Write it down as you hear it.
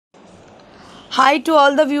Hi to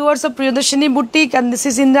all the viewers of Priyadarshini Boutique, and this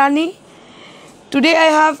is Indrani. Today I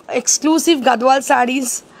have exclusive Gadwal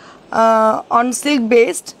sarees on silk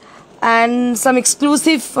based and some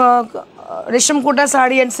exclusive Resham Kota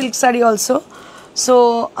saree and silk saree also.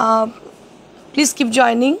 So please keep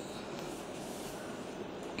joining.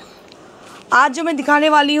 आज जो मैं दिखाने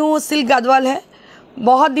वाली हूँ वो silk Gadwal है।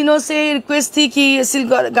 बहुत दिनों से रिक्वेस्ट थी कि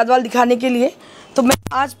सिल्क गदवाल दिखाने के लिए, तो मैं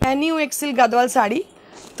आज पहनी हूँ एक सिल्क गदवाल साड़ी।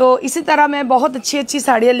 तो इसी तरह मैं बहुत अच्छी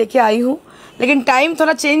साड़ियाँ लेके आई हूँ, लेकिन टाइम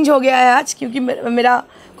थोड़ा चेंज हो गया है आज, क्योंकि मेरा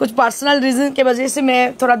कुछ पर्सनल रीज़न के वजह से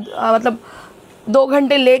मैं थोड़ा मतलब 2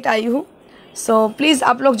 घंटे लेट आई हूँ। सो प्लीज़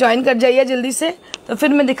आप लोग ज्वाइन कर जाइए जल्दी से, तो फिर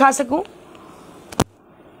मैं दिखा सकूँ।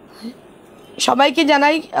 সবাইকে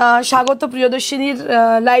জানাই স্বাগত প্রিয়দর্শিনীর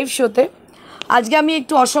লাইভ শোতে। আজকে আমি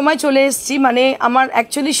একটু অসময় চলে এসেছি, মানে আমার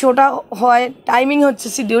অ্যাকচুয়ালি শোটা হয় টাইমিং হচ্ছে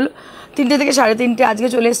শিডিউল 3টে থেকে 3:30, আজকে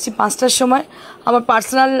চলে এসেছি 5টার সময়। আমার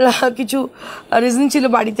পার্সোনাল কিছু রিজন ছিল,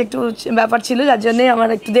 বাড়িতে একটু ব্যাপার ছিল, যার জন্যে আমার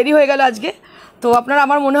একটু দেরি হয়ে গেল আজকে। তো আপনারা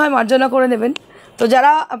আমার মনে হয় মার্জনা করে নেবেন। তো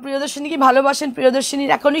যারা প্রিয়দর্শিনীকে ভালোবাসেন,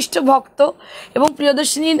 প্রিয়দর্শিনীর একনিষ্ঠ ভক্ত এবং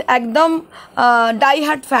প্রিয়দর্শিনীর একদম ডাই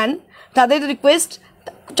হার্ট ফ্যান, তাদের রিকোয়েস্ট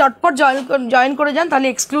চটপট জয়েন করে যান, তাহলে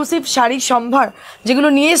এক্সক্লুসিভ শাড়ির সম্ভার যেগুলো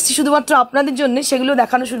নিয়ে এসেছি শুধুমাত্র আপনাদের জন্য, সেগুলো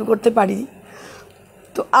দেখানো শুরু করতে পারি।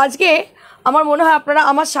 তো আজকে আমার মনে হয় আপনারা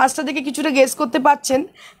আমার সাজটা দেখে কিছুটা গেস করতে পারছেন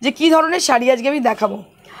যে কী ধরনের শাড়ি আজকে আমি দেখাবো।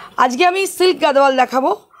 আজকে আমি সিল্ক গাদওয়াল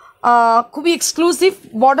দেখাবো, খুবই এক্সক্লুসিভ।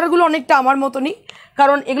 বর্ডারগুলো অনেকটা আমার মতনই,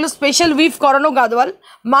 কারণ এগুলো স্পেশাল উইভ করানো গাদওয়াল।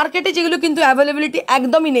 মার্কেটে যেগুলো কিন্তু অ্যাভেলেবিলিটি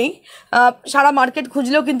একদমই নেই, সারা মার্কেট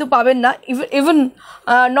খুঁজলেও কিন্তু পাবেন না, even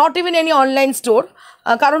not even any online store.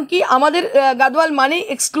 কারণ কি, আমাদের গাদওয়াল মানেই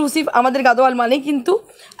এক্সক্লুসিভ, আমাদের গাদওয়াল মানেই কিন্তু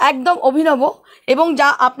একদম অভিনব, এবং যা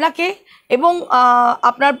আপনাকে এবং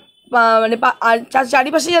আপনার মানে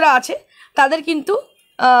চারিপাশে যারা আছে তাদের কিন্তু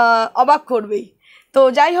অবাক করবেই। তো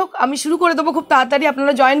যাই হোক, আমি শুরু করে দেবো খুব তাড়াতাড়ি।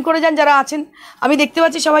 আপনারা জয়েন করে যান যারা আছেন, আমি দেখতে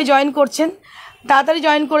পাচ্ছি সবাই জয়েন করছেন। তাড়াতাড়ি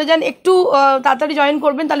জয়েন করে যান, একটু তাড়াতাড়ি জয়েন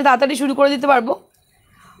করবেন, তাহলে তাড়াতাড়ি শুরু করে দিতে পারবো।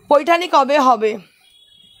 পৈঠানি কবে হবে?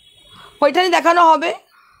 পৈঠানি দেখানো হবে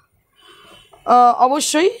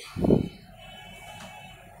অবশ্যই।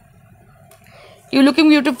 You looking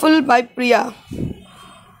beautiful by Priya,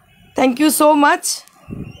 thank you so much.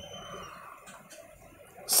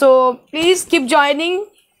 So please keep joining.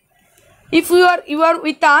 If you are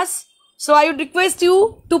with us, so I would request you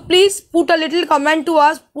to please put a little comment to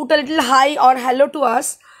us, put a little hi or hello to us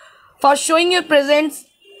for showing your presence.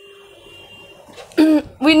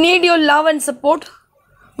 We need your love and support,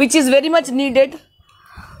 which is very much needed.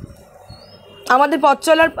 আমাদের পথ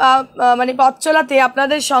চলার মানে পথ চলাতে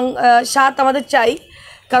আপনাদের সাথ আমাদের চাই,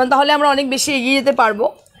 কারণ তাহলে আমরা অনেক বেশি এগিয়ে যেতে পারবো।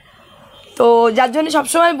 তো যার জন্য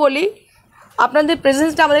সবসময় বলি, আপনাদের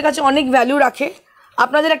প্রেজেন্সটা আমাদের কাছে অনেক ভ্যালু রাখে।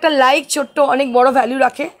 আপনাদের একটা লাইক ছোট্ট অনেক বড় ভ্যালু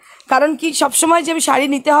রাখে। কারণ কি, সবসময় যে আমি শাড়ি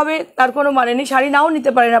নিতে হবে তার কোনো মানে নেই, শাড়ি নাও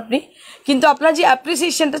নিতে পারেন আপনি, কিন্তু আপনার যে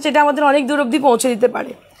অ্যাপ্রিসিয়েশনটা সেটা আমাদের অনেক দূর অবধি পৌঁছে দিতে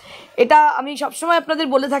পারে। এটা আমি সবসময় আপনাদের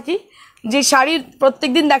বলে থাকি যে শাড়ির প্রত্যেক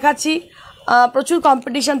দিন দেখাচ্ছি, প্রচুর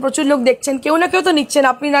কম্পিটিশান, প্রচুর লোক দেখছেন, কেউ না কেউ তো নিচ্ছেন,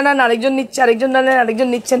 আপনি না নেন আরেকজন নিচ্ছে, আরেকজন না নেন আরেকজন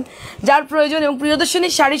নিচ্ছেন, যার প্রয়োজন। এবং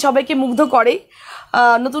প্রিয়দর্শিনীর শাড়ি সবাইকে মুগ্ধ করেই,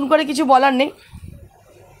 নতুন করে কিছু বলার নেই।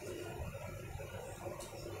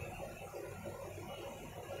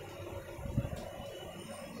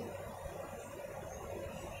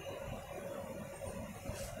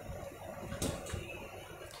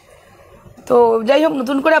 তো যাই হোক,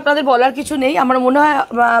 নতুন করে আপনাদের বলার কিছু নেই। আমার মনে হয়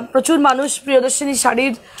প্রচুর মানুষ প্রিয়দর্শিনী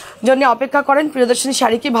শাড়ির জন্য অপেক্ষা করেন, প্রিয়দর্শিনী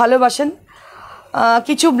শাড়িকে ভালোবাসেন।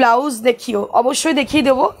 কিছু ব্লাউজ দেখিও, অবশ্যই দেখিয়ে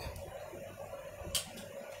দেবো,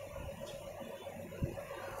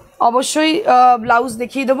 অবশ্যই ব্লাউজ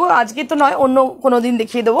দেখিয়ে দেবো। আজকে তো নয়, অন্য কোনো দিন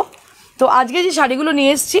দেখিয়ে দেবো। তো আজকে যে শাড়িগুলো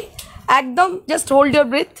নিয়ে এসেছি, একদম জাস্ট হোল্ড ইউর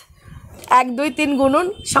ব্রেথ, 1 2 3 গুনুন,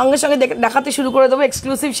 সঙ্গে সঙ্গে দেখাতে শুরু করে দেবো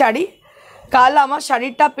এক্সক্লুসিভ শাড়ি। কাল আমার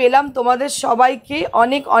শাড়িটা পেলাম, তোমাদের সবাইকে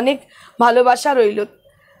অনেক অনেক ভালোবাসা রইল।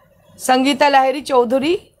 Sangeeta Lahiri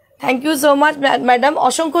Chowdhury, thank you so much madam,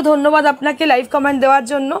 অসংখ্য ধন্যবাদ আপনাকে লাইভ কমেন্ট দেওয়ার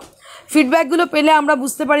জন্য। ফিডব্যাকগুলো পেলে আমরা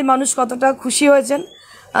বুঝতে পারি মানুষ কতটা খুশি হয়েছেন,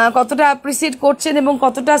 কতটা অ্যাপ্রিসিয়েট করছেন এবং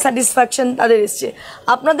কতটা স্যাটিসফ্যাকশন তাদের এসছে।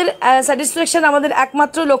 আপনাদের স্যাটিসফ্যাকশন আমাদের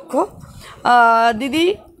একমাত্র লক্ষ্য। দিদি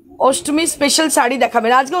অষ্টমী স্পেশাল শাড়ি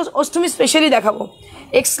দেখাবেন, আজকে অষ্টমী স্পেশালি দেখাবো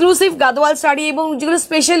এক্সক্লুসিভ গাদওয়াল শাড়ি এবং যেগুলো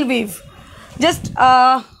special we've. Just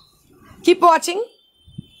keep watching,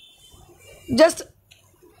 just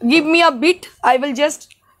give me a bit, I will just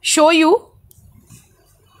show you.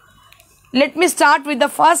 Let me start with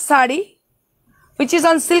the first sari, which is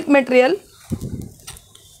on silk material.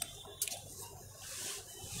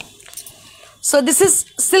 So this is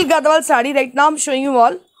silk gadwal sari. Right now I'm showing you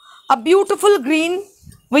all a beautiful green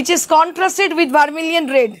which is contrasted with vermilion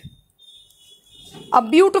red. a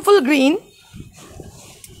beautiful green.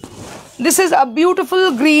 This is a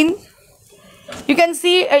beautiful green. You can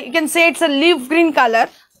see, you can say it's a leaf green color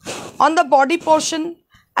on the body portion,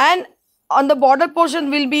 and on the border portion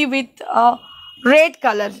will be with red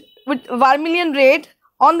color, with vermilion red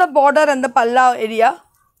on the border and the palla area.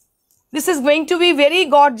 This is going to be very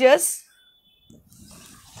gorgeous,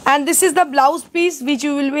 and this is the blouse piece which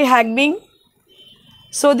you will be having.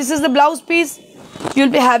 So this is the blouse piece you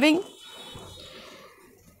will be having,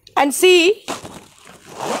 and see,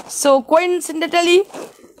 so coincidentally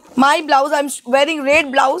my blouse, I'm wearing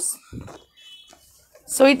red blouse,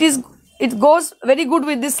 so it goes very good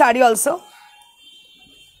with this saree also.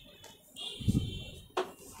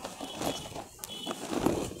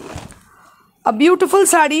 A beautiful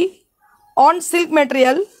saree on silk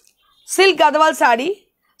material, silk Gadwal saree.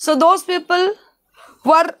 So those people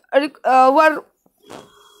who are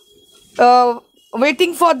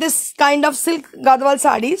waiting for this kind of silk Gadwal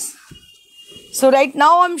sarees, so right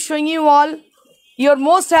now I'm showing you all your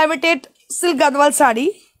most awaited silk Gadwal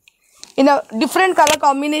saree in a different color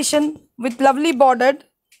combination with lovely bordered.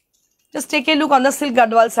 Just take a look on the silk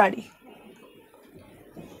Gadwal saree.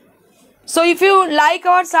 So if you like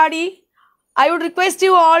our saree, I would request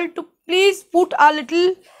you all to please put a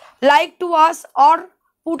little like to us or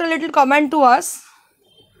put a little comment to us.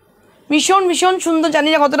 ভীষণ ভীষণ সুন্দর, জানি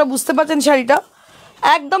না কতটা বুঝতে পারছেন শাড়িটা।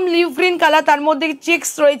 একদম লিভ গ্রিন কালার, তার মধ্যে চেক্স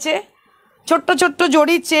রয়েছে, ছোট্ট ছোট্ট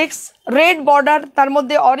জরি চেক্স, রেড বর্ডার, তার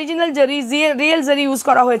মধ্যে অরিজিনাল জরি, রিয়েল জরি ইউজ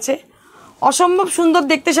করা হয়েছে। অসম্ভব সুন্দর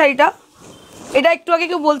দেখতে শাড়িটা। এটা একটু আগে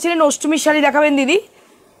কেউ বলছিলেন অষ্টমীর শাড়ি দেখাবেন দিদি,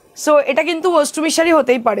 সো এটা কিন্তু অষ্টমীর শাড়ি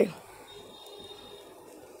হতেই পারে।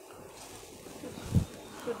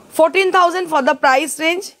 14,000 for the price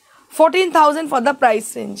range, 14,000 for the price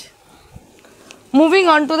range. Moving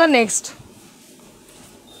on to the next.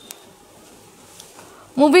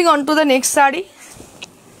 Moving on to the next saree.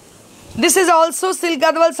 This is also silk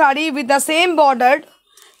Gadwal saree with the same bordered.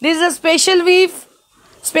 This is a special weave,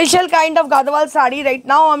 special kind of Gadwal saree. Right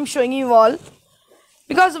now I'm showing you all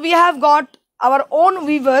because we have got our own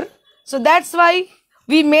weaver, so that's why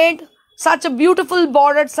we made such a beautiful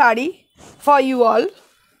bordered saree for you all.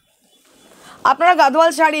 আপনারা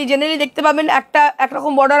Gadwal sari generally দেখতে পাবেন একটা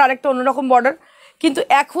একরকম border, আরেকটা অন্যরকম border, কিন্তু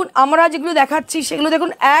এখন আমরা যেগুলো দেখাচ্ছি সেগুলো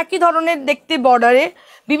দেখুন একই ধরনের দেখতে বর্ডারে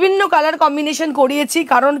বিভিন্ন কালার কম্বিনেশন করিয়েছি,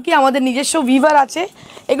 কারণ কি আমাদের নিজস্ব উইভার আছে।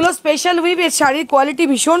 এগুলো স্পেশাল উইভ, এর শাড়ির কোয়ালিটি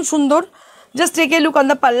ভীষণ সুন্দর। Just take a look on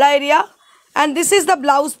the पल्ला area and this is the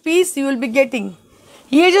blouse piece you will be getting.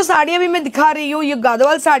 ये जो साड़ी अभी मैं दिखा रही हूँ ये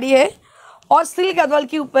गादवाल साड़ी है और सिल्क गदवाल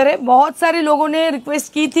के ऊपर है। बहुत सारे लोगों ने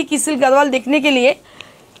रिक्वेस्ट की थी कि सिल्क गदवाल देखने के लिए।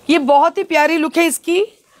 ये बहुत ही प्यारी लुक है इसकी।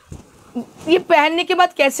 ये पहनने के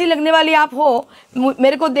बाद कैसी लगने वाली आप हो,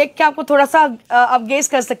 मेरे को देख के आपको थोड़ा सा आप गेस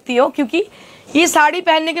कर सकती हो, क्योंकि ये साड़ी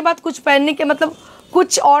पहनने के बाद कुछ पहनने के मतलब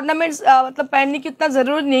कुछ ऑर्नामेंट्स मतलब पहनने की उतना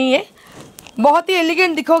ज़रूरत नहीं है। बहुत ही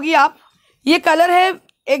एलिगेंट दिखोगी आप। ये कलर है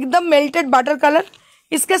एकदम मेल्टेड बटर कलर,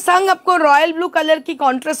 इसके संग आपको रॉयल ब्लू कलर की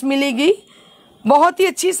कॉन्ट्रास्ट मिलेगी। बहुत ही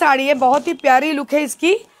अच्छी साड़ी है, बहुत ही प्यारी लुक है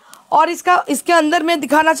इसकी। और इसके अंदर मैं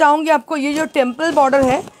दिखाना चाहूँगी आपको ये जो टेम्पल बॉर्डर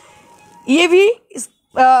है ये भी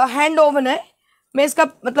हैंड ओवन है। मैं इसका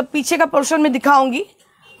मतलब पीछे का पोर्शन में दिखाऊंगी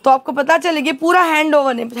तो आपको पता चलेगी। पूरा हैंड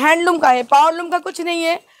ओवन है, हैंडलूम का है, पावरलूम का कुछ नहीं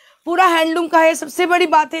है, पूरा हैंडलूम का है। सबसे बड़ी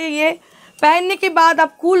बात है ये पहनने के बाद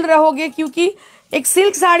आप कूल रहोगे, क्योंकि एक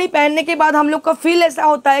सिल्क साड़ी पहनने के बाद हम लोग का फील ऐसा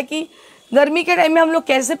होता है कि गर्मी के टाइम में हम लोग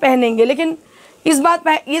कैसे पहनेंगे, लेकिन इस बात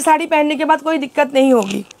ये साड़ी पहनने के बाद कोई दिक्कत नहीं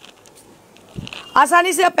होगी,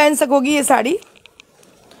 आसानी से आप पहन सकोगी ये साड़ी।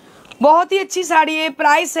 बहुत ही अच्छी साड़ी है।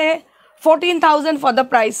 प्राइस है 14,000 for the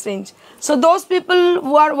price range. So those people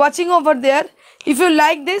who are watching over there, if you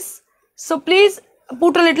like this, so please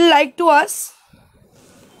put a little like to us.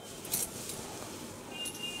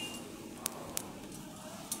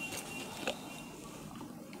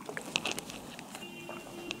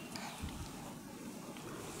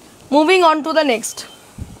 Moving on to the next.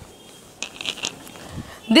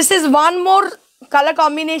 This is one more color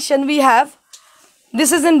combination we have.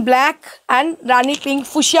 This is in black and Rani pink,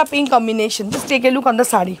 fuchsia pink combination. Just take a look on the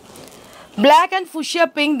sari. Black and fuchsia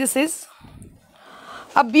pink. This is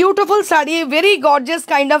a beautiful sari, very gorgeous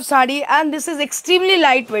kind of sari, and this is extremely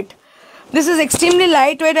lightweight. This is extremely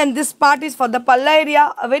lightweight, and this part is for the palla area.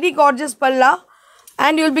 A very gorgeous palla,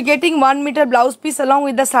 and you will be getting 1 meter blouse piece along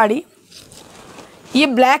with the sari. ये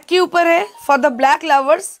black के ऊपर है for the black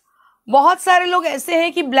lovers. बहुत सारे लोग ऐसे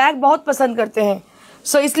हैं कि ब्लैक बहुत पसंद करते हैं,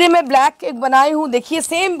 सो इसलिए मैं ब्लैक एक बनाई हूँ। देखिए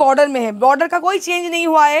सेम बॉर्डर में है, बॉर्डर का कोई चेंज नहीं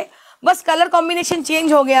हुआ है, बस कलर कॉम्बिनेशन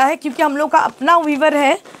चेंज हो गया है, क्योंकि हम लोग का अपना वीवर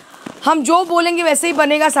है। हम जो बोलेंगे वैसे ही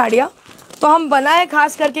बनेगा साड़ियाँ, तो हम बनाए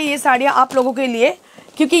खास करके ये साड़ियाँ आप लोगों के लिए।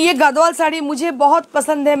 क्योंकि ये गढ़वाल साड़ी मुझे बहुत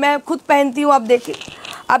पसंद है, मैं खुद पहनती हूँ।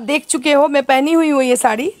 आप देख चुके हो, मैं पहनी हुई हूँ ये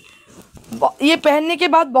साड़ी। ये पहनने के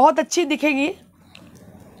बाद बहुत अच्छी दिखेगी।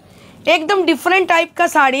 एकदम डिफरेंट टाइप का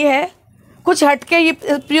साड़ी है, कुछ हटके, ये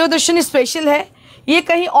प्रियदर्शनी स्पेशल है, ये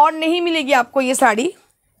कहीं और नहीं मिलेगी आपको ये साड़ी।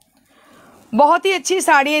 बहुत ही अच्छी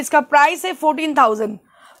साड़ी है। इसका प्राइस है 14,000,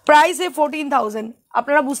 प्राइस है 14,000।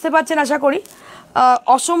 আপনারা বুঝতে পারছেন আশা করি।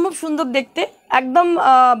 অসম্ভব সুন্দর দেখতে, একদম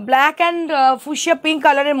ব্ল্যাক অ্যান্ড ফুশিয়া পিঙ্ক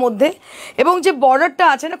কালারের মধ্যে, এবং যে বর্ডারটা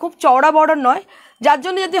আছে না, খুব চওড়া বর্ডার নয়, যার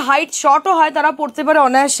জন্য যদি হাইট শর্টও হয় তারা পরতে পারে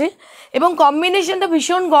অনায়াসে। এবং কম্বিনেশনটা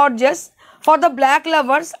ভীষণ gorgeous for the black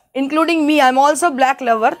lovers, including me, I am also black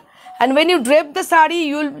lover. And when you drape the sari,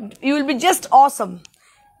 you will be just awesome.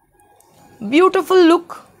 Beautiful look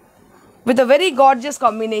with a very gorgeous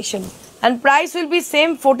combination, and price will be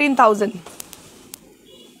same 14,000.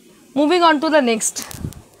 Moving on to the next.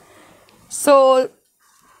 So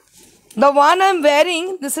the one I'm wearing,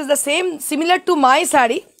 this is the same, similar to my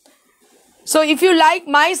sari. So if you like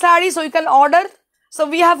my sari, so you can order. So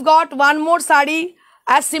we have got one more sari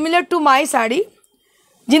as similar to my sari.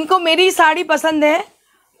 जिनको मेरी साड़ी पसंद है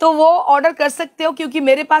तो वो order कर सकते हो, क्योंकि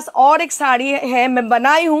मेरे पास और एक साड़ी है, मैं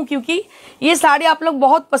बनाई हूँ, क्योंकि ये साड़ी आप लोग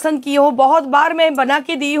बहुत पसंद की हो, बहुत बार मैं बना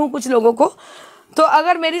के दी हूँ कुछ लोगों को। तो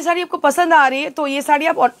अगर मेरी साड़ी आपको पसंद आ रही है तो ये साड़ी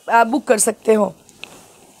आप बुक कर सकते हो।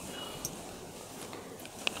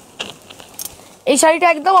 এই শাড়িটা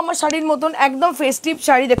একদম আমার শাড়ির মতন, একদম ফেস্টিভ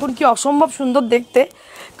শাড়ি। দেখুন কি অসম্ভব সুন্দর দেখতে,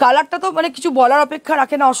 কালারটা তো মানে কিছু বলার অপেক্ষা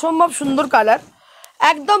রাখে না, অসম্ভব সুন্দর কালার,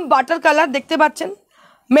 একদম বাটার কালার দেখতে পাচ্ছেন,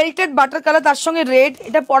 মেল্টেড বাটার কালার, তার সঙ্গে রেড।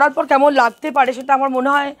 এটা পরার পর কেমন লাগতে পারে সেটা আমার মনে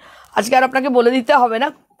হয় আজকে আর আপনাকে বলে দিতে হবে না,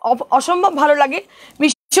 অসম্ভব ভালো লাগে,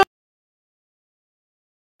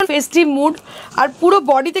 ফেস্টিভ মুড। আর পুরো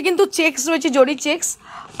বডিতে কিন্তু চেকস রয়েছে, জরি চেকস,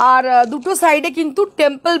 আর দুটো সাইডে কিন্তু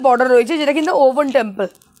টেম্পল বর্ডার রয়েছে, যেটা কিন্তু oven temple.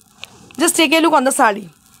 Just take a look on the sari.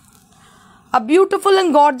 A beautiful and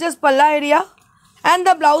gorgeous palla area, and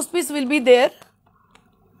the blouse piece will be there,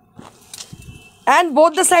 and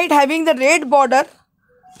both the side having the red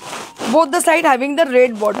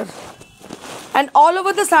border, and all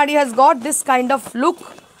over the sari has got this kind of look.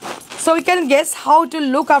 So you can guess how it will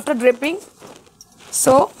look after draping.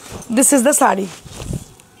 So this is the sari.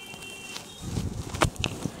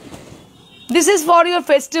 This is for your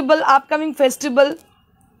festival, upcoming festival.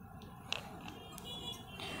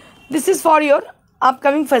 This is for your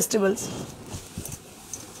upcoming festivals.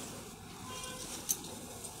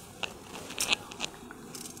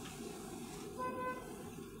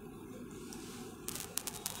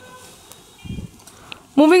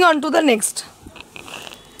 Moving on to the next.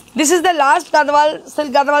 This is the last silk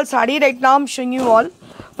Gadwal sari. Right now I'm showing you all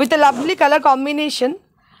with a lovely color combination.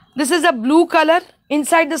 This is a blue color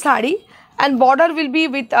inside the sari, and border will be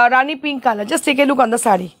with Rani pink color. Just take a look on the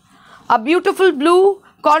sari. A beautiful blue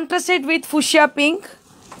contrasted with fuchsia pink.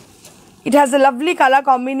 It has a lovely color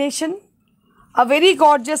combination, a very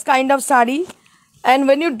gorgeous kind of sari, and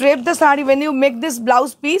when you drape the sari, when you make this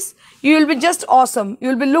blouse piece, you will be just awesome, you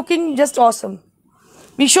will be looking just awesome.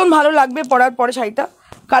 ভীষণ ভালো লাগবে পরার পরে শাড়িটা।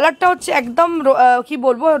 কালারটা হচ্ছে একদম কি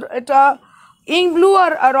বলবো, এটা ইঙ্ক ব্লু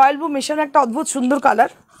আর রয়্যাল ব্লু মেশানো একটা অদ্ভুত সুন্দর colour.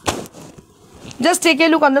 Just take a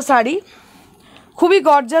look on the sari, খুবই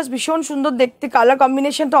গর্জাস, ভীষণ সুন্দর দেখতে, কালার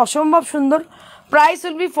কম্বিনেশনটা অসম্ভব সুন্দর। Price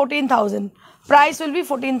will be 14,000. Price will be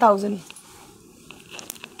 14,000.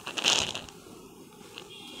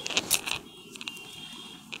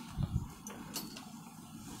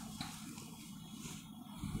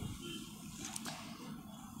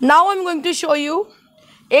 Now I'm going to show you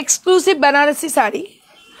exclusive Banarasi sari,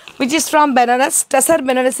 which is from Banaras, Tussar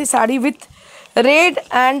Banarasi sari with red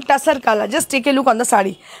and tussar color. Just take a look on the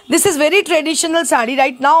sari. This is very traditional sari.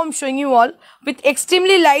 Right now I'm showing you all with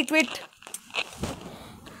extremely lightweight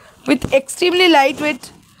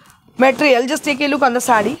material. Just take a look on the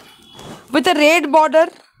sari with a red border,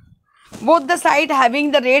 both the side having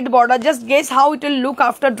the red border. Just guess how it will look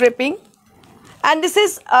after draping. And this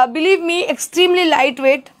is believe me, extremely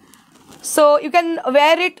lightweight, so you can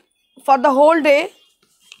wear it for the whole day.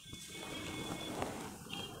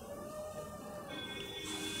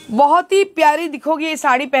 बहुत ही प्यारी दिखोगी ये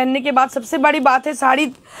साड़ी पहनने के बाद। सबसे बड़ी बात है, साड़ी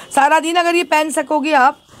सारा दिन अगर ये पहन सकोगे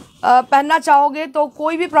आप, पहनना चाहोगे तो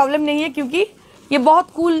कोई भी प्रॉब्लम नहीं है, क्योंकि ये बहुत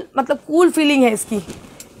कूल, मतलब कूल फीलिंग है इसकी।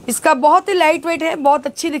 इसका बहुत ही लाइट वेट है, बहुत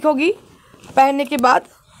अच्छी दिखोगी पहनने के बाद।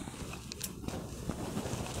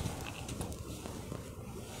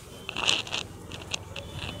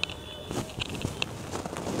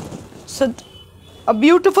 सो a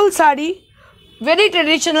beautiful sari, very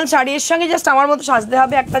traditional sari. এর সঙ্গে জাস্ট আমার মতো সাজতে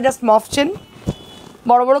হবে, একটা জাস্ট মফ চেন,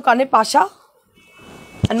 বড় বড় কানে পাশা,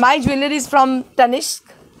 and my jewelry is from Tanishq.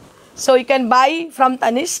 So you can buy from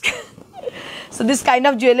Tanishq. So this kind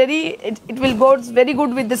of jewelry, it will go very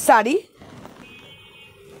good with this saree.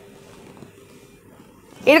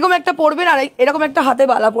 এরকম একটা পরবেন আর এরকম একটা হাতে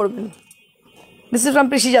বালা পরবেন। This is from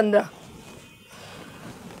Prishichanda.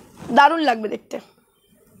 দারুণ লাগবে দেখতে,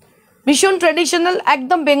 ভীষণ ট্রেডিশনাল,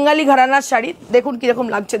 একদম বেঙ্গলি ঘরানার শাড়ি। দেখুন কিরকম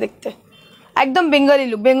লাগছে দেখতে, একদম বেঙ্গলি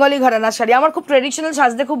লুক, বেঙ্গলি ঘরানার শাড়ি। আমার খুব ট্রেডিশনাল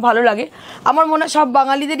সাজতে খুব ভালো লাগে। আমার মনে হয় সব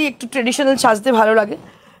বাঙালিদেরই একটু ট্রেডিশনাল সাজতে ভালো লাগে।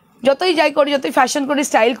 যতই যাই করি, যতই ফ্যাশন করি,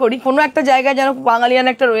 স্টাইল করি, কোনো একটা জায়গায় যেন বাঙালিয়ান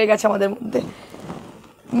একটা রয়ে গেছে আমাদের মধ্যে।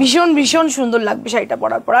 ভীষণ ভীষণ সুন্দর লাগবে শাড়িটা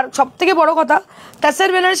পরার পর। আর সব থেকে বড়ো কথা, টাসের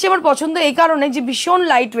বেনারসি আমার পছন্দ এই কারণে যে ভীষণ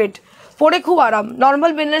লাইট ওয়েট, পরে খুব আরাম।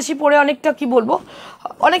 নর্মাল বেনারসি পরে অনেকটা কি বলবো,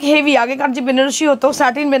 অনেক হেভি। আগেকার যে বেনারসি হতো,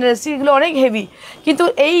 স্যাটিন বেনারসি, এগুলো অনেক হেভি, কিন্তু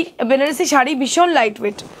এই বেনারসি শাড়ি ভীষণ লাইট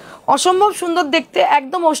ওয়েট, অসম্ভব সুন্দর দেখতে।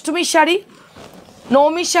 একদম অষ্টমীর শাড়ি,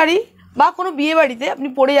 নবমীর শাড়ি বা কোনো বিয়ে বাড়িতে আপনি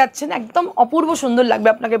পরে যাচ্ছেন, একদম অপূর্ব সুন্দর লাগবে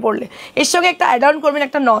আপনাকে পরলে। এর সঙ্গে একটা অ্যাড অন করবেন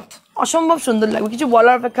একটা নথ, অসম্ভব সুন্দর লাগবে, কিছু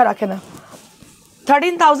বলার অপেক্ষা রাখে না।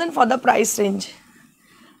 13,000 for the price range.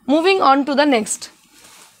 Moving on to the next.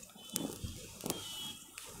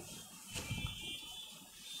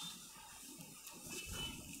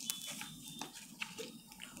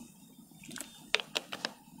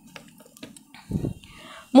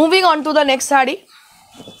 Moving on to the next saree.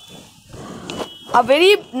 A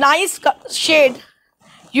very nice shade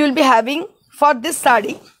you will be having for this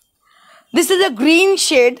saree. This is a green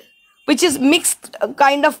shade which is mixed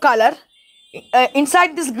kind of color.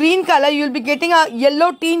 Inside this green color you will be getting a yellow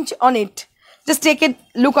tinge on it. Just take a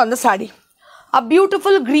look on the saree. A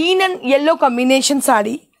beautiful green and yellow combination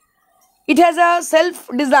saree. It has a self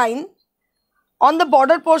design. On the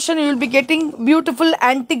border portion you will be getting beautiful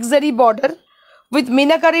antique zari border with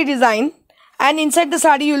meenakari design, and inside the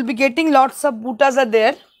saree you will be getting lots of buttas are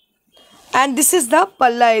there. And this is the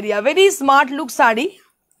palla area. Very smart look saree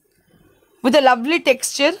with a lovely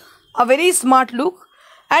texture, a very smart look.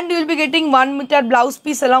 And you will be getting 1 meter blouse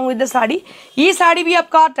piece along with the sari. ये साड़ी भी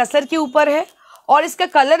आपका टसर के ऊपर है और इसका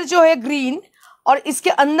colour जो है ग्रीन, और इसके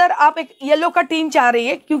अंदर आप एक येलो का टीम चाह रही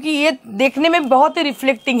है क्योंकि ये देखने में बहुत ही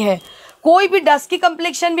रिफ्लेक्टिंग है। कोई भी डस्ट की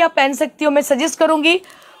कम्प्लेक्शन भी आप पहन सकती हो, मैं सजेस्ट करूँगी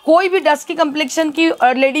कोई भी डस्ट की कम्प्लेक्शन की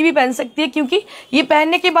लेडी भी पहन सकती है, क्योंकि ये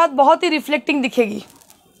पहनने के बाद बहुत ही रिफ्लेक्टिंग दिखेगी।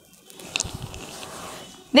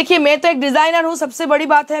 देखिए, मैं तो एक डिज़ाइनर हूँ, सबसे बड़ी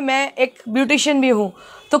बात है मैं एक ब्यूटिशियन भी हूँ,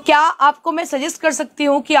 तो क्या आपको मैं सजेस्ट कर सकती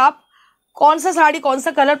हूँ कि आप कौन सा साड़ी, कौन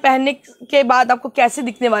सा कलर पहनने के बाद आपको कैसे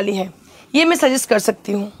दिखने वाली है, ये मैं सजेस्ट कर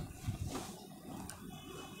सकती हूँ।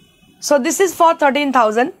 So this is for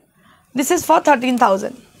 13,000. This is for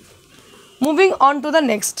 13,000. Moving on to the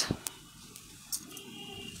next.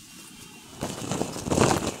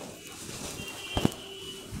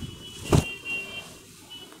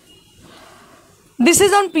 This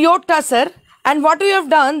is on pure tussar, and what we have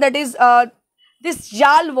done, that is this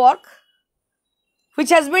jal work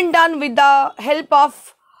which has been done with the help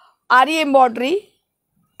of Ari embroidery,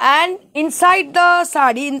 and inside the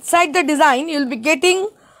sari, inside the design you will be getting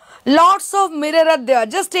lots of mirror are there.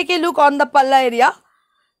 Just take a look on the palla area.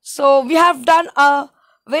 So we have done a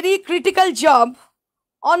very critical job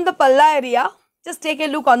on the palla area. Just take a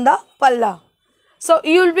look on the palla. So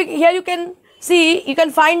you will be here, you can see, you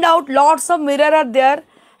can find out lots of mirror are there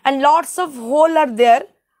and lots of hole are there.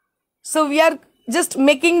 So we are just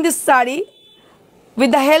making this sari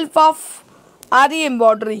with the help of Ari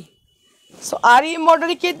embroidery. So Ari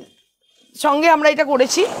embroidery ke সঙ্গে আমরা এটা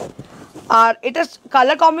করেছি, আর এটা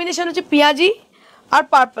colour combination হচ্ছে পিঁয়াজি আর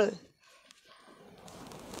purple,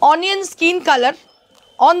 onion skin colour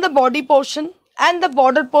on the body portion and the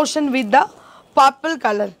border portion with the purple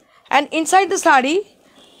color, and inside the sari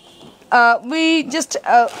we just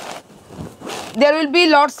there will be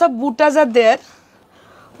lots of buttas are there.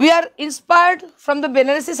 We are inspired from the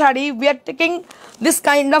Banarasi sari. We are taking this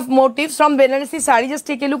kind of motifs from Banarasi sari. Just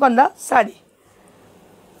take a look on the sari.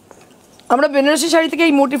 আমরা বেনারসি শাড়ি থেকে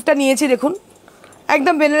এই মোটিভটা নিয়েছি, দেখুন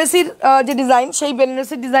একদম বেনারসির যে design, সেই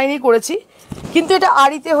বেনারসির ডিজাইনই করেছি, কিন্তু এটা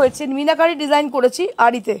আড়িতে হয়েছে, মিনাকারি ডিজাইন করেছি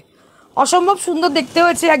আড়িতে। অসম্ভব সুন্দর দেখতে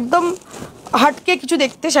হয়েছে, একদম হাটকে কিছু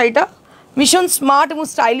দেখতে শাড়িটা, ভীষণ স্মার্ট এবং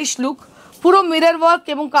স্টাইলিশ লুক। পুরো মিরর ওয়ার্ক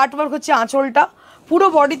এবং কাট ওয়ার্ক হচ্ছে আঁচলটা, পুরো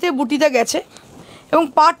বডিতে বুটিতে গেছে, এবং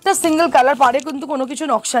পাড়টা সিঙ্গেল কালার, পাড়ে কিন্তু কোনো কিছু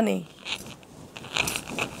নকশা নেই।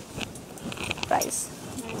 Price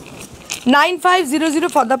 9500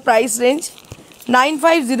 for the price range.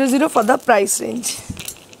 9500 for the price range.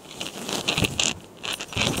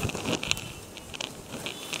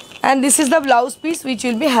 And this is the blouse piece which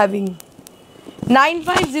will be having.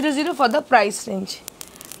 9500 for the price range.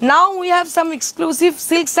 Now we have some exclusive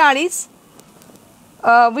silk sarees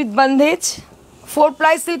with bandhage,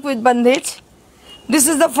 4-ply silk with bandhage. This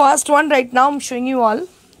is the first one. Right now I'm showing you all.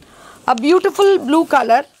 A beautiful blue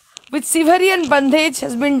color with siveri and bandhage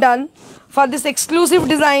has been done for this exclusive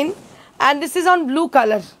design, and this is on blue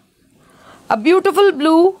color. A beautiful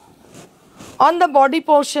blue on the body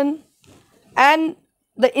portion, and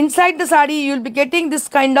the inside the sari you will be getting this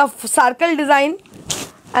kind of circle design,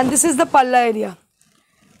 and this is the palla area.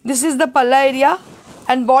 This is the palla area,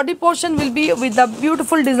 and body portion will be with the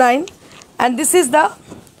beautiful design, and this is the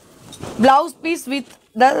blouse piece with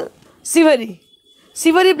the siveri.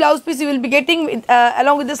 Siveri blouse piece you will be getting with,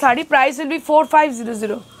 along with the sari. Price will be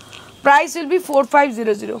 4500. Price will be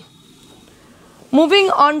 4500. Moving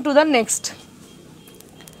on to the next.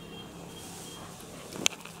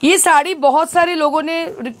 ये साड़ी बहुत सारे लोगों ने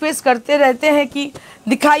request करते रहते हैं कि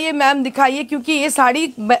दिखाइए मैम दिखाइए, क्योंकि ये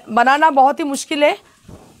साड़ी बनाना बहुत ही मुश्किल है।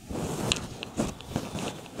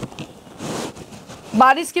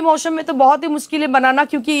 बारिश के मौसम में तो बहुत ही मुश्किल है बनाना,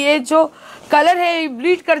 क्योंकि ये जो कलर है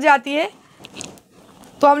ब्लीड कर जाती है,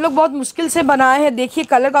 तो हम लोग बहुत मुश्किल से बनाए हैं। देखिए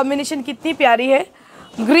कलर कॉम्बिनेशन कितनी प्यारी है,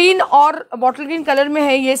 ग्रीन और बॉटल ग्रीन कलर में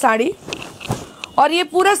है ये साड़ी, और ये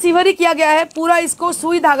पूरा सिवरी किया गया है। पूरा इसको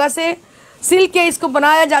सुई धागा से सिल के इसको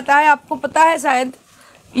बनाया जाता है। आपको पता है शायद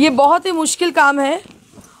ये बहुत ही मुश्किल काम है,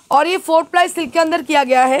 और ये 4 प्लाई सिल्क के अंदर किया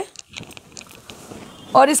गया है।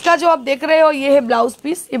 और इसका जो आप देख रहे हो ये है ब्लाउज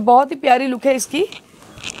पीस। ये बहुत ही प्यारी लुक है इसकी,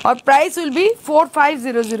 और price will be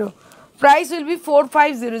 4500। Price will be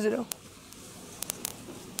 4500।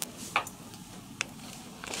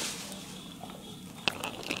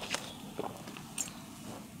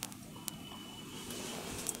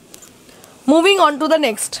 Moving on to the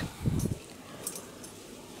next.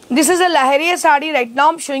 This is a lahariya sari. Right now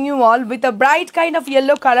I'm showing you all with a bright kind of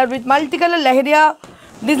yellow color with multicolor lahariya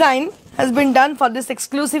design has been done for this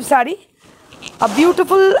exclusive sari. A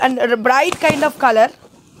beautiful and a bright kind of color.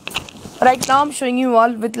 Right now I'm showing you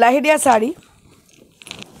all with lahariya sari.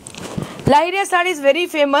 Lahariya sari is very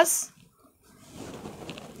famous,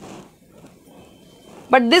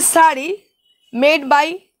 but this sari made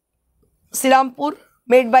by Serampore,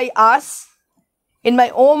 made by us in my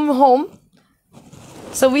own home.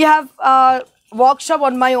 So we have a workshop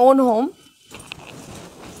on my own home.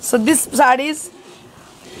 So this sari is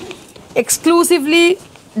exclusively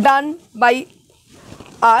done by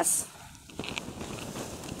us,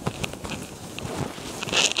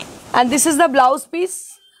 and this is the blouse piece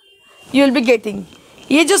you will be getting.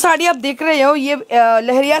 ये जो साड़ी आप देख रहे हो ये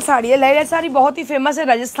लहरिया साड़ी है। लहरिया साड़ी बहुत ही famous है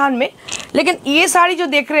राजस्थान में, लेकिन ये साड़ी जो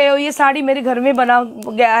देख रहे हो ये साड़ी मेरे घर में बना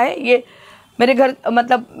गया है। ये मेरे घर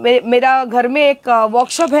मतलब मेरा घर में एक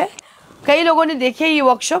वर्कशॉप है। कई लोगों ने देखे ये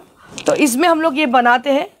वर्कशॉप, तो इसमें हम लोग ये बनाते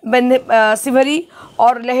हैं सिवरी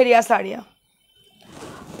और लहरिया साड़ियाँ।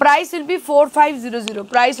 Price will be 4500।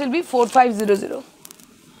 Price will be 4500।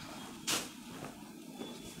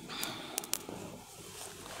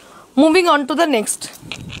 Moving on to the next.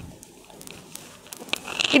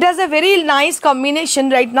 It has a very nice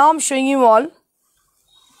combination. Right now I'm showing you all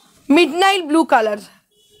midnight blue color.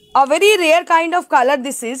 A very rare kind of color.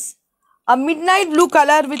 This is a midnight blue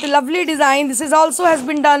color with a lovely design. This is also has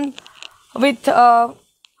been done with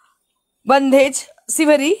bandhage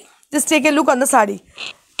siveri. Just take a look on the sari.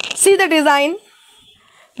 See the design.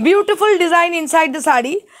 Beautiful design inside the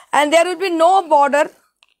sari, and there will be no border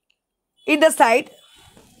in the side.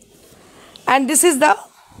 And this is the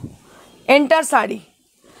entire sari,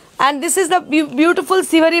 and this is the beautiful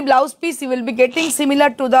siveri blouse piece you will be getting, similar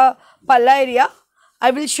to the palla area. I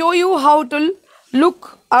will show you how to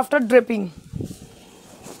look after draping.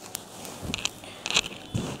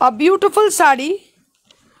 A beautiful sari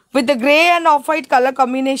with the grey and off-white color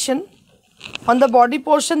combination. On the body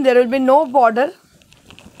portion there will be no border.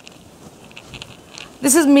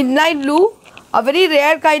 This is midnight blue, a very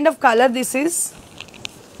rare kind of color this is.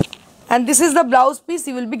 And this is the blouse piece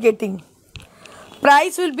you will be getting.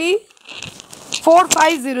 Price will be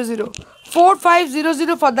 4500.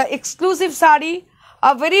 4500 for the exclusive sari.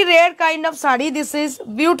 A very rare kind of sari. This is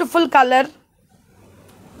beautiful color.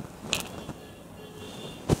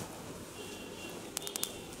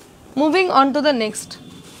 Moving on to the next.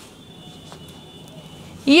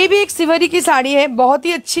 ये भी एक सिवरी की साड़ी है। बहुत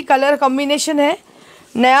ही अच्छी colour combination है,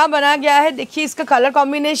 नया बना गया है। देखिए इसका कलर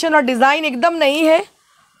कॉम्बिनेशन और डिज़ाइन एकदम नई है।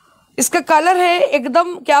 इसका कलर है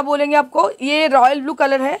एकदम क्या बोलेंगे आपको, ये रॉयल ब्लू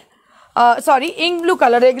कलर है, सॉरी इंक ब्लू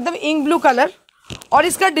कलर है, एकदम इंक ब्लू कलर। और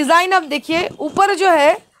इसका डिज़ाइन आप देखिए, ऊपर जो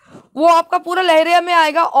है वो आपका पूरा लहरिया में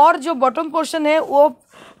आएगा, और जो बॉटम पोर्शन है वो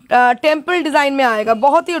टेम्पल डिज़ाइन में आएगा।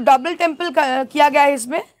 बहुत ही डबल टेम्पल किया गया है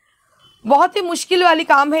इसमें। बहुत ही मुश्किल वाली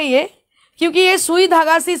काम है ये, क्योंकि ये सुई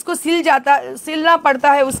धागा से इसको सिलना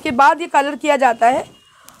पड़ता है, उसके बाद ये कलर किया जाता है।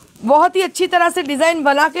 बहुत ही अच्छी तरह से डिज़ाइन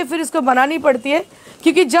बना के फिर इसको बनानी पड़ती है।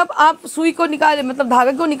 क्योंकि जब आप सुई को निकाले मतलब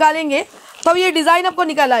धागे को निकालेंगे तब ये डिज़ाइन आपको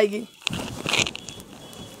निकल आएगी।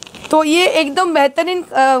 तो ये एकदम बेहतरीन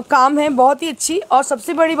काम है, बहुत ही अच्छी। और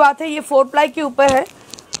सबसे बड़ी बात है ये 4 प्लाई के ऊपर है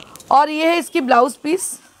और ये है इसकी ब्लाउज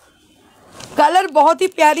पीस। कलर बहुत ही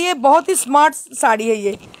प्यारी है, बहुत ही स्मार्ट साड़ी है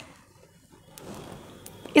ये।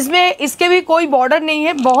 इसमें इसके भी कोई बॉर्डर नहीं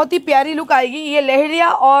है, बहुत ही प्यारी लुक आएगी। ये लहरिया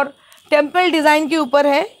और टेम्पल डिज़ाइन के ऊपर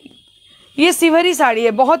है। ये सिवरी साड़ी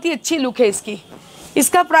है, बहुत ही अच्छी लुक है इसकी।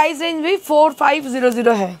 इसका प्राइस रेंज भी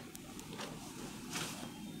 4500 है।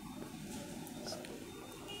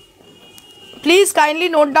 Please kindly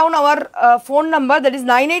note down our phone number, that is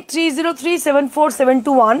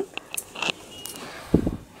 9830374721।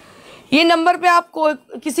 ये नंबर पे आपको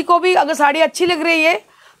किसी को भी अगर साड़ी अच्छी लग रही है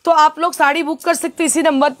तो आप लोग साड़ी बुक कर सकते हो। इसी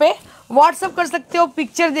नंबर पे व्हाट्सअप कर सकते हो,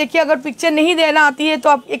 पिक्चर देखिए। अगर पिक्चर नहीं देना आती है तो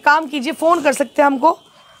आप एक काम कीजिए, फ़ोन कर सकते हैं हमको।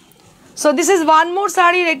 So this is one more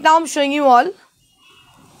sari right now I am showing you all.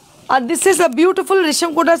 This is a beautiful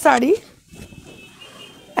रेशम Kota sari.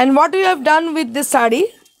 And what you have done with this sari,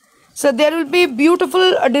 so there will be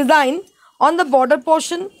beautiful design on the border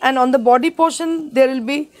portion, and on the body portion there will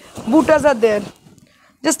be buttas are there.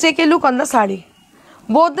 Just take a look on the sari.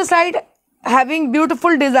 Both the side having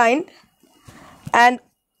beautiful design, and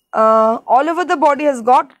all over the body has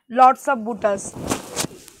got lots of buttas.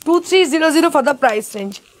 2300 for the price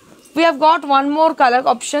range. We have got one more color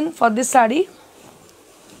option for this sari.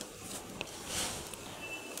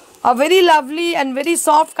 A very lovely and very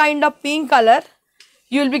soft kind of pink color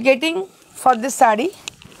you will be getting for this sari.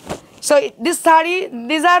 So this sari,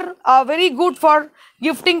 these are very good for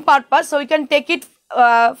gifting purpose, so you can take it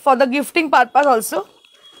for the gifting purpose also.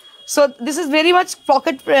 So this is very much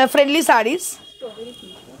pocket friendly sarees.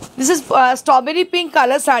 This is strawberry pink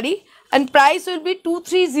color sari, and price will be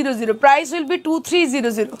 2300. Price will be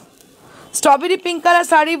 2300. Strawberry pink color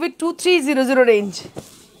sari with 2300 range.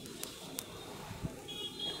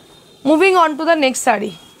 Moving on to the next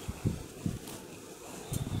sari.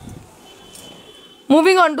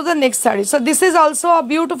 Moving on to the next sari. So this is also a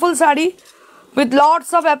beautiful sari with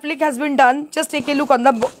lots of applique has been done. Just take a look on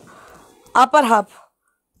the upper half.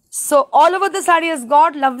 So all over the sari has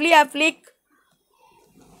got lovely applique.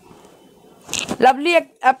 Lovely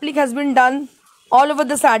applique has been done all over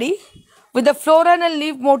the sari with the floral and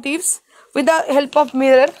leaf motifs with the help of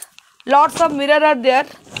mirror. Lots of mirror are there.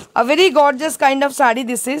 A very gorgeous kind of sari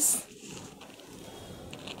this is.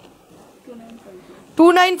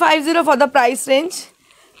 2950 for the price range.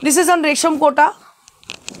 This is on Resham Kota.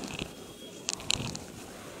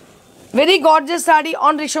 Very gorgeous sari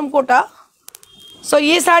on रेशम Kota. So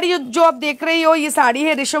ये साड़ी जो आप देख रही हो, ये साड़ी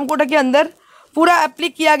है रेशम कोटा के अंदर पूरा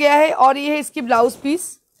एप्लिक किया गया है और ये है इसकी ब्लाउज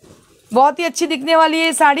पीस। बहुत ही अच्छी दिखने वाली है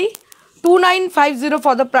ये sari. 2950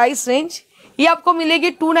 for the price range. ये आपको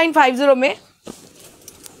मिलेगी 2950 में।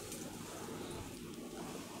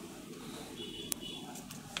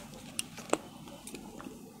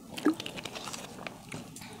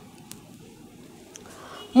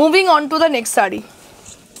 Moving on to the next sari.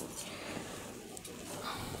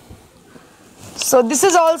 So this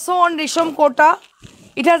is also on Resham Kota.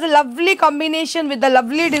 It has a lovely combination with the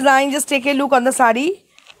lovely design. Just take a look on the sari.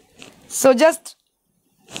 So just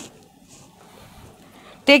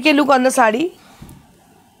take a look on the sari.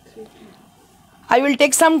 I will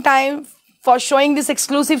take some time for showing this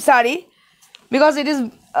exclusive sari because it is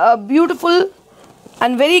beautiful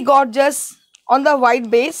and very gorgeous on the white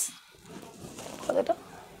base.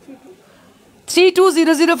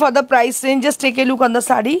 3200 for the price range. Just take a look on the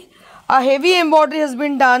sari. A heavy embroidery has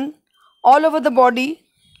been done all over the body.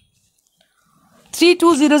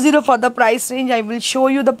 3200 for the price range. I will show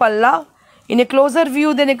you the palla in a closer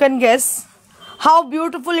view, then you can guess how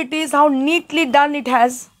beautiful it is, how neatly done it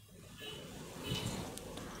has.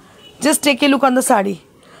 Just take a look on the sari.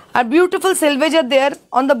 A beautiful selvage are there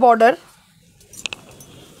on the border.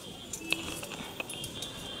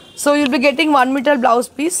 So you'll be getting 1 meter blouse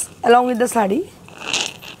piece along with the sari.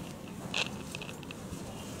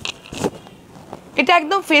 এটা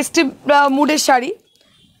একদম festive মুডের শাড়ি।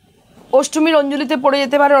 অষ্টমীর অঞ্জলিতে পরে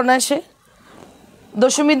যেতে পারে অনায়াসে।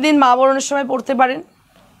 দশমীর দিন মা বরণের সময় পরতে পারেন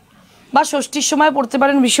বা ষষ্ঠীর সময় পরতে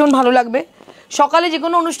পারেন, ভীষণ ভালো লাগবে। সকালে যে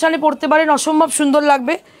কোনো অনুষ্ঠানে পরতে পারেন, অসম্ভব সুন্দর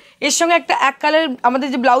লাগবে। এর সঙ্গে একটা এক কালার আমাদের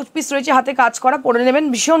যে ব্লাউজ পিস রয়েছে হাতে কাজ করা পরে নেবেন,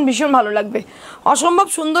 ভীষণ ভীষণ ভালো লাগবে। অসম্ভব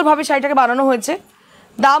সুন্দরভাবে শাড়িটাকে বানানো হয়েছে।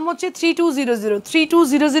 দাম হচ্ছে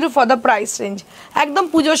 3200 ফর দ্য প্রাইস রেঞ্জ। একদম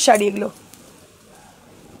পুজোর শাড়ি এগুলো।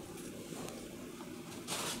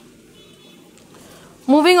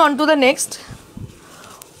 Moving on to the next.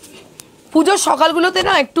 পুজোর সকালগুলোতে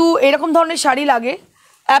না একটু এরকম ধরনের শাড়ি লাগে,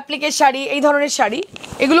 অ্যাপ্লিকের শাড়ি, এই ধরনের শাড়ি,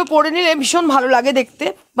 এগুলো পরে নিলে ভীষণ ভালো লাগে দেখতে,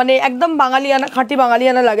 মানে একদম বাঙালিয়ানা, খাঁটি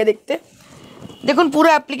বাঙালিয়ানা লাগে দেখতে। দেখুন পুরো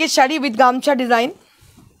অ্যাপ্লিকের শাড়ি উইথ গামছা ডিজাইন,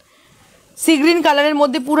 সি গ্রিন কালারের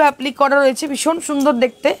মধ্যে পুরো অ্যাপ্লিক করা রয়েছে, ভীষণ সুন্দর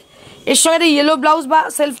দেখতে। এর সঙ্গে ইয়েলো ব্লাউজ বা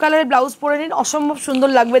সেলফ কালারের ব্লাউজ পরে নিন, অসম্ভব সুন্দর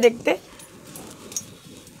লাগবে দেখতে।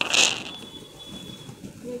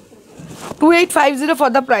 2850 for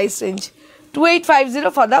the price range.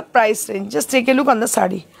 2850 for the price range. Just take a look on the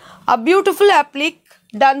sari. A beautiful applique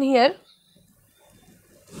done here.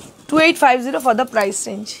 2850 for the price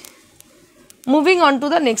range. Moving on to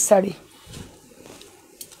the next sari.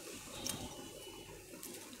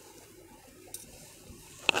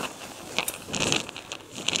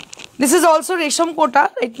 This is also Resham Kota.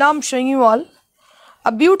 Right now I'm showing you all.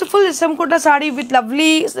 A beautiful Resham Kota sari with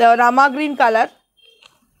lovely Rama green color.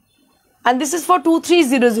 And this is for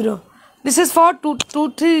 2300. This is for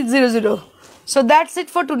 2300. So that's it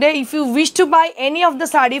for today. If you wish to buy any of the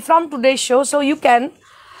sari from today's show, so you can.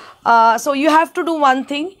 So you have to do one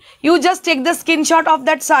thing. You just take the screenshot of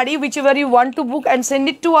that sari, whichever you want to book, and send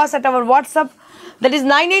it to us at our WhatsApp. That is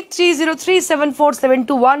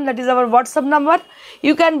 9830374721. That is our WhatsApp number.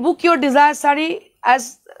 You can book your desired sari as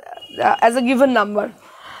a given number.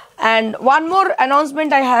 And one more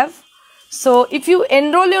announcement I have. So if you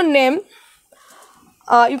enroll your name,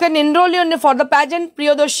 you can enroll your name for the pageant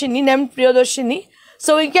Priyadarshini, named Priyadarshini.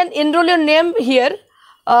 So you can enroll your name here,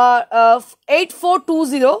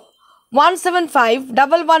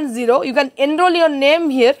 8420175110. You can enroll your name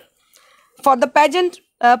here for the pageant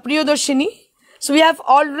Priyadarshini. So we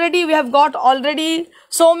have got already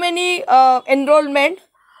so many enrollment,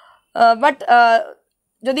 but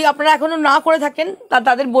যদি আপনারা এখনো না করে থাকেন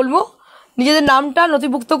তাদের বলবো নিজেদের নামটা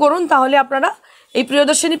নথিভুক্ত করুন, তাহলে আপনারা এই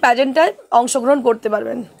প্রিয়দর্শিনী প্যাজেন্টটায় অংশগ্রহণ করতে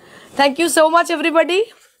পারবেন। Thank you so much everybody,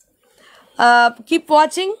 keep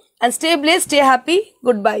watching and stay blessed, stay happy,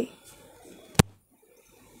 good bye.